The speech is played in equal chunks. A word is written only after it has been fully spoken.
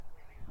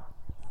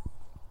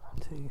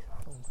2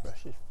 song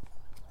thrushes.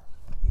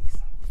 He's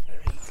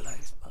very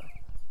close by.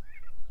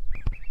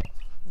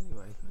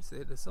 Anyway, let's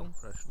hear the song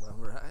thrush while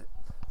we're at it.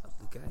 Up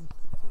the game,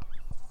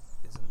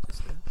 if it isn't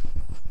disturbed.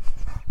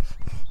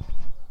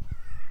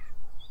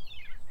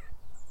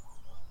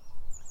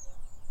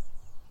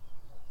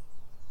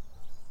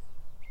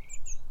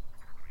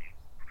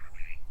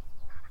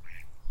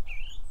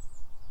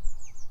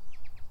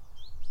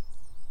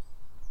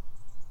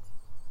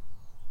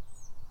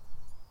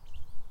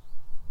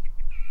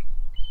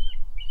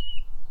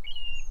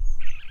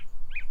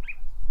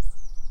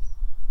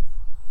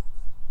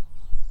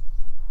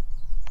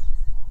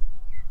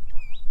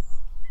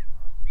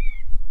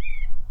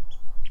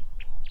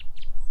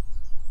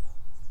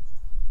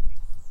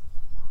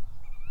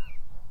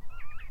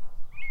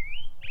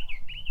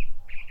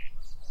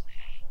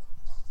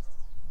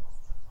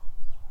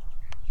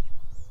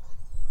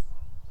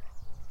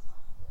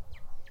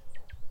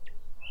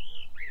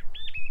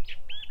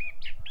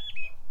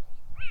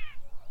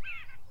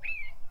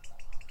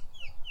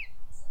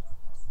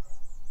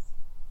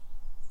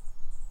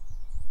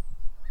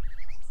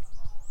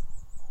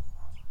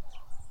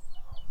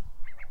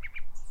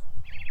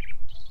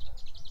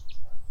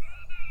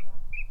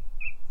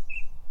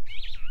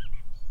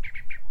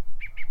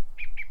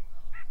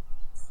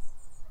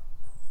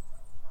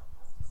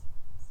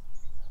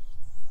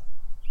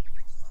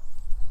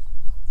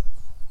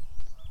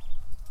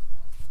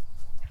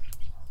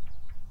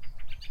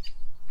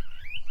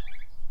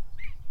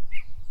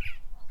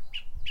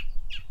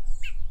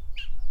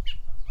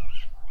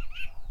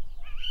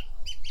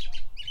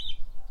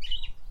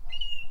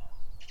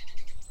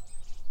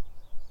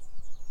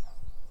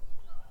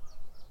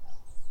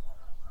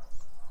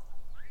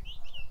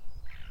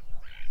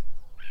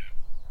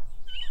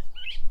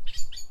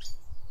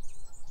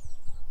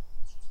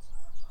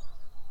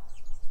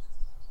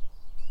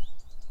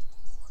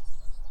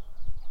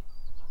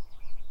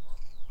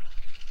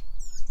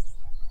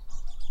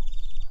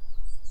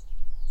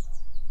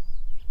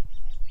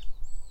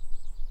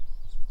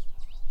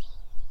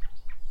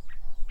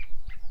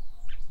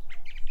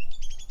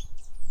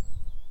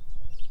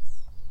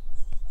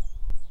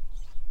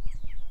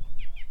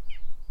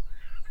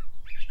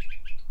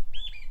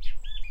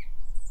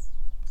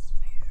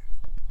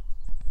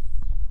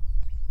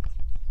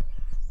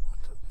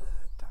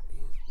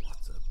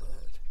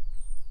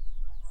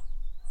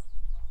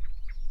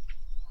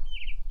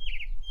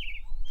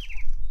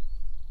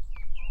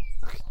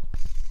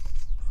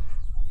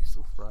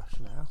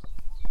 Now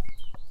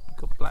we've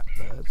got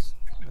blackbirds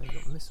and they've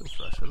got Mistle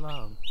Thrush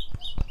alarm.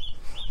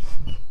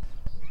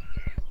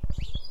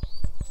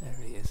 There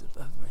he is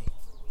above me.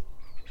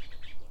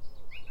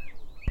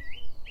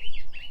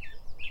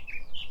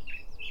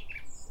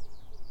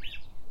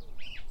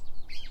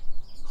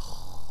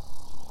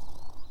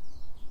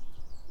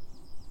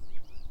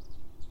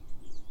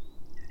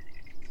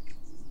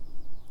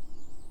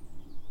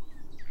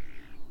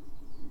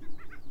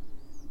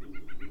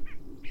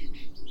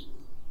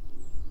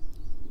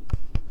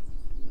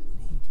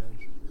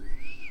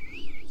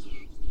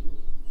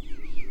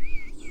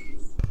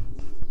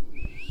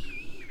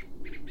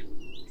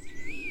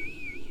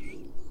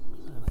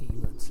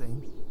 Can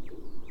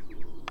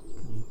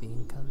he be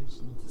encouraged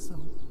into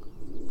song?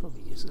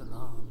 Probably his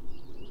alarm.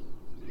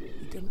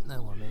 He didn't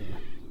know I'm here.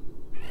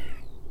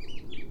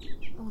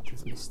 Oh,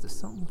 there's Mr.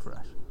 Song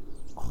Thrush.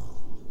 Oh.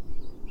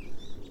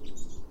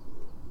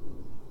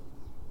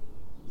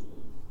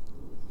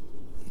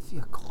 If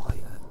you're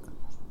quiet,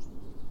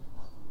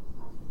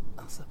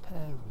 that's a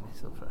pair of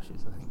Mistle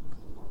Thrushes, I think,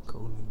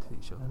 calling to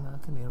each other. And I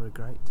can hear a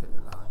great tit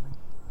alarming.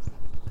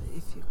 But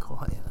if you're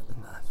quiet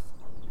enough,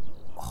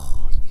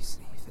 oh, you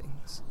see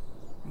things.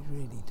 You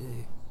really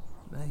do.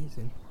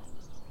 Amazing.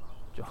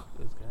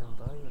 Joggers going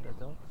by with a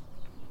dog.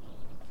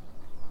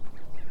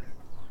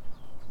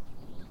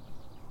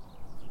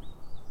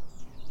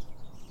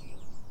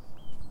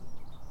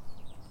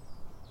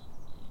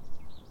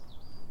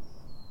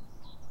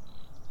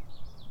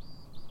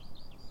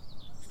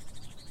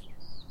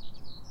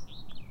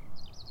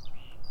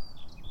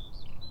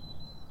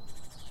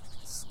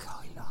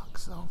 Skylark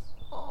song.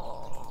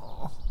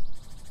 Oh,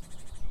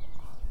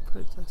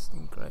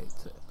 protesting great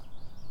tit.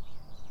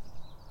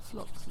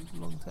 Flocks of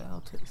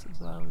long-tailed tits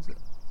as well, is it?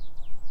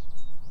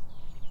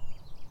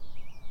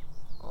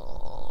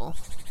 Oh.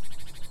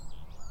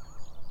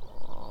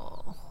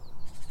 Oh.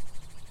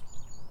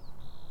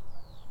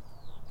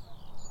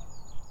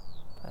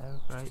 Pair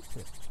of great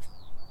tits.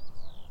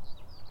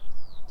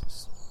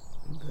 Just,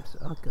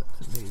 I've got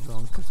to move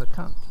on because I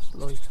can't just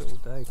loiter all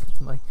day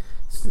because my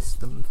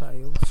system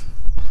fails.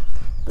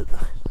 But,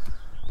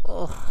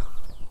 oh,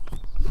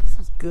 this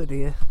is good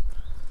here.